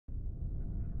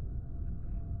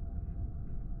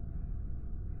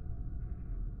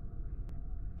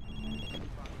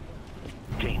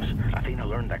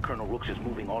learned that Colonel Rooks is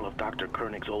moving all of Dr.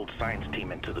 Koenig's old science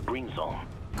team into the green zone.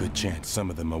 Good chance some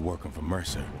of them are working for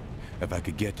Mercer. If I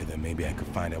could get to them, maybe I could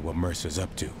find out what Mercer's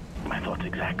up to. My thoughts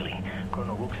exactly.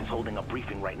 Colonel Rooks is holding a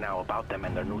briefing right now about them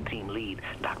and their new team lead,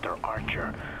 Dr.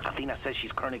 Archer. Athena says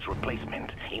she's Koenig's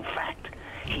replacement. In fact,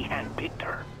 he handpicked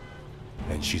her.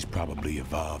 And she's probably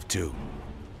evolved too.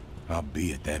 I'll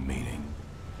be at that meeting.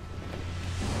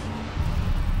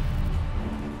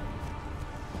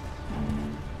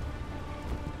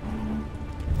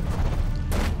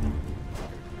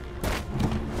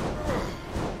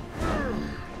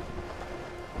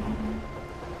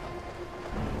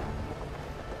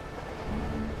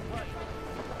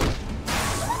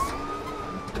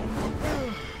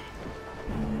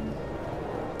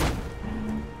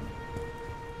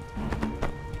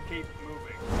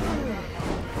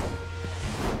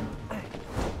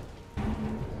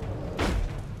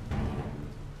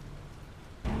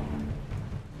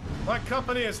 My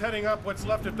company is heading up what's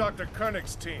left of Dr.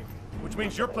 Koenig's team, which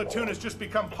means your platoon has just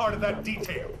become part of that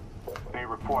detail. They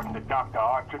reporting to Dr.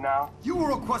 Archer now? You will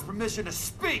request permission to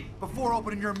speak before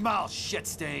opening your mouth, shit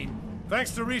stain.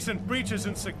 Thanks to recent breaches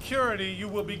in security, you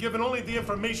will be given only the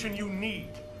information you need.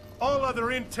 All other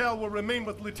intel will remain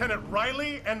with Lieutenant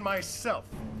Riley and myself.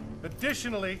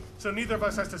 Additionally, so neither of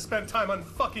us has to spend time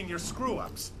unfucking your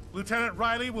screw-ups, Lieutenant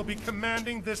Riley will be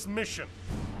commanding this mission.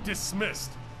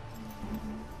 Dismissed.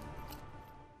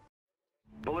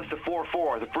 Ballista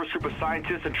 4-4, the first group of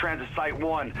scientists in transit Site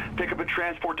 1. Pick up and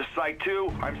transport to Site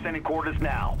 2. I'm sending coordinates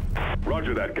now.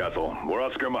 Roger that, Castle. We're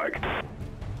Oscar Mike.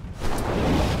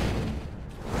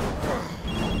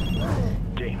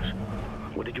 James,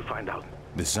 what did you find out?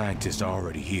 The scientists are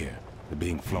already here. They're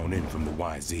being flown in from the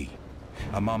YZ.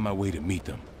 I'm on my way to meet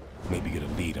them. Maybe get a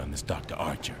lead on this Dr.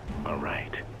 Archer. All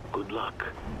right. Good luck.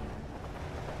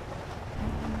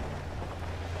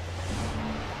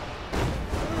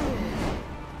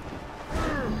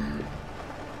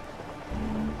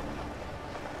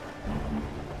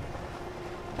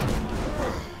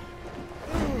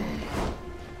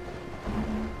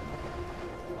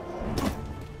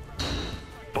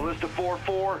 Ballista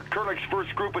 4-4, Koenig's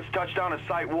first group has touched down at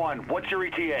Site 1. What's your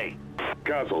ETA?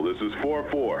 Castle, this is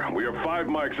 4-4. We are 5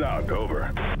 mics out.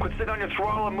 Over. Quit sitting on your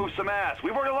throttle and move some ass.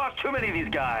 We've already lost too many of these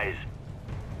guys.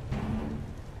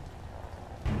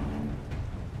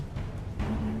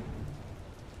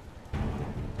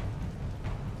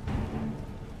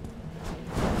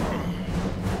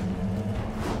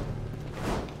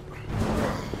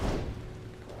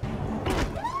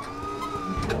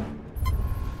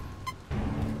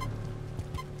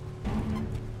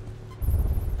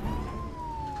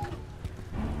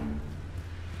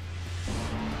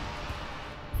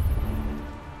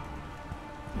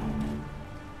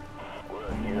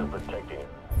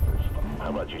 How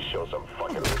about you show some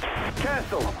fucking...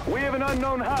 Castle, we have an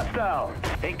unknown hostile.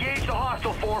 Engage the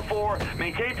hostile 4-4,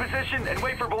 maintain position, and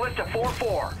wait for Ballista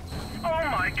 4-4. Oh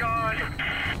my god!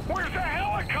 Where's the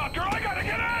helicopter? I gotta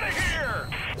get out of here!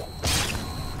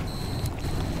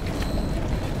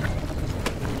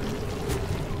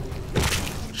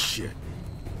 Shit.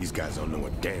 These guys don't know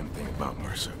a damn thing about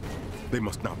Mercer. They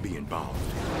must not be involved.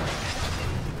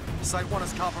 Site 1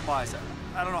 is compromised.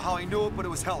 I don't know how he knew it, but it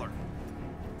was Heller.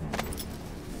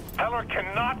 Heller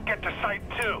cannot get to Site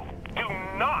 2. Do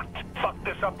not fuck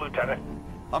this up, Lieutenant.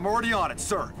 I'm already on it,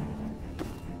 sir.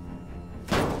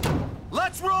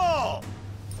 Let's roll!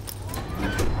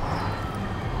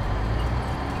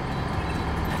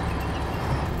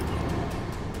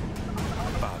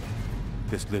 About it.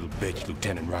 This little bitch,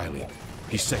 Lieutenant Riley.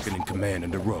 He's second in command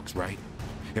under Rooks, right?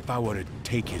 If I were to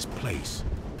take his place,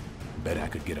 bet I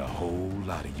could get a whole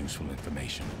lot of useful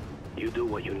information. You do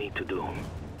what you need to do.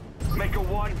 Maker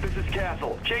 1, this is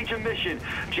Castle. Change of mission.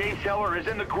 James Heller is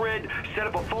in the grid. Set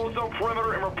up a full zone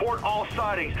perimeter and report all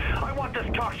sightings. I want this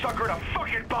cocksucker in a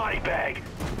fucking body bag.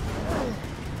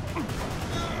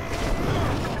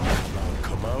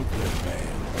 Come out there, man.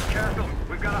 Castle,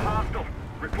 we've got a hostile.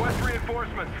 Request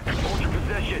reinforcements. Hold your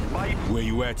position. Where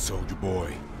you at, soldier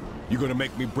boy? You gonna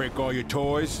make me break all your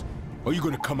toys? Or you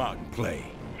gonna come out and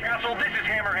play? Castle, this is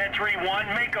Hammerhead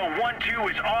 3-1. Mako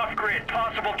 1-2 is off-grid.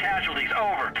 Possible casualties.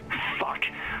 Over. Fuck.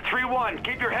 3-1,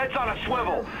 keep your heads on a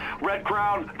swivel. Red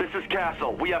Crown, this is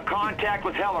Castle. We have contact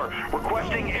with Heller.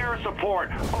 Requesting air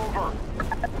support. Over.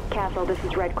 Castle, this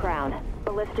is Red Crown.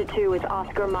 Ballista 2 is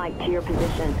Oscar Mike to your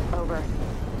position. Over.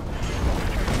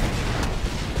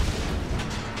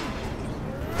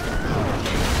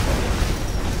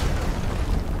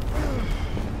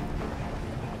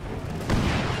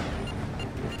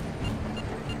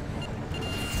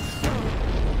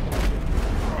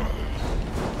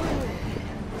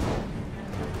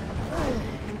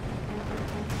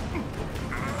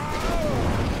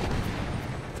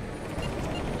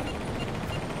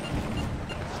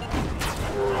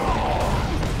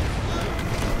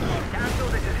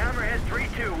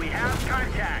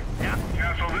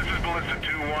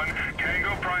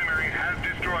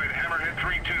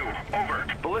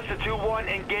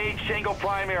 Tango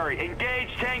Primary. Engage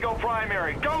Tango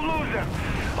Primary. Don't lose him.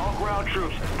 All ground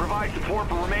troops, provide support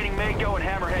for remaining Mako and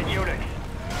Hammerhead units.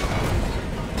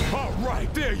 All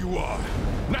right, there you are.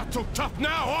 Not so tough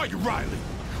now, are you, Riley?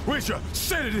 Where's your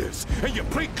sedatives and your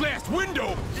plate-glass window?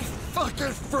 You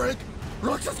fucking freak!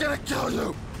 Rooks is gonna kill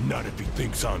you! Not if he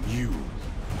thinks I'm you.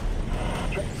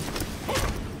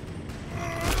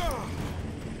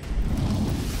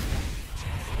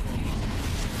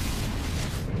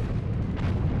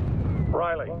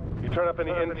 Riley, you turn up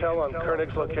any intel on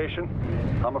Koenig's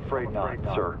location? I'm afraid not,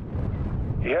 sir.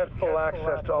 He had full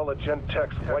access to all of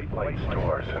Gentech's white light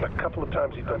stores, and a couple of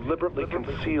times he deliberately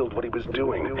concealed what he was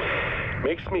doing.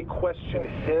 Makes me question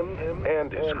him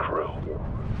and his crew.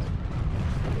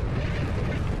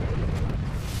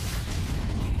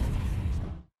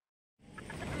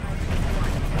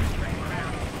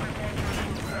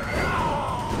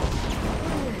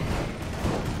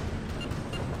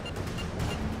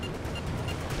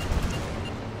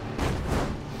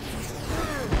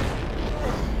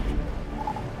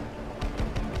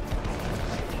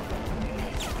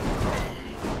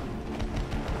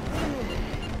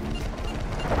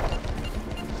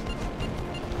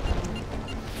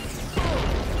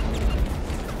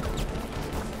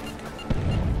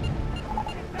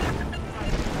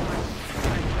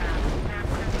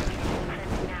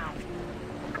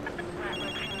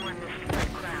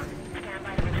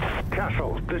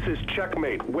 This is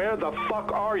Checkmate. Where the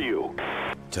fuck are you?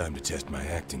 Time to test my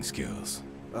acting skills.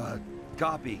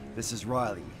 Copy. This is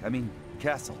Riley. I mean,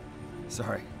 Castle.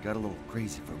 Sorry, got a little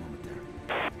crazy for a moment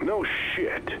there. No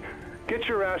shit. Get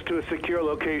your ass to a secure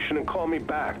location and call me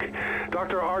back.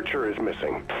 Dr. Archer is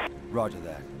missing. Roger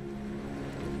that.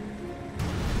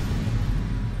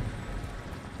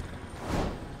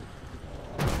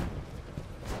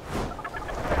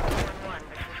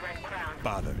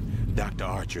 Father, Dr.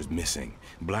 Archer's missing.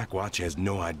 Blackwatch has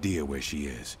no idea where she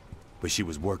is. But she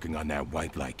was working on that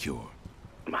white light cure.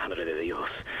 Madre de Dios.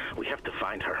 We have to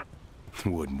find her.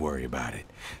 Wouldn't worry about it.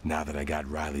 Now that I got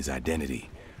Riley's identity,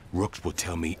 Rooks will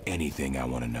tell me anything I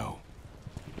want to know.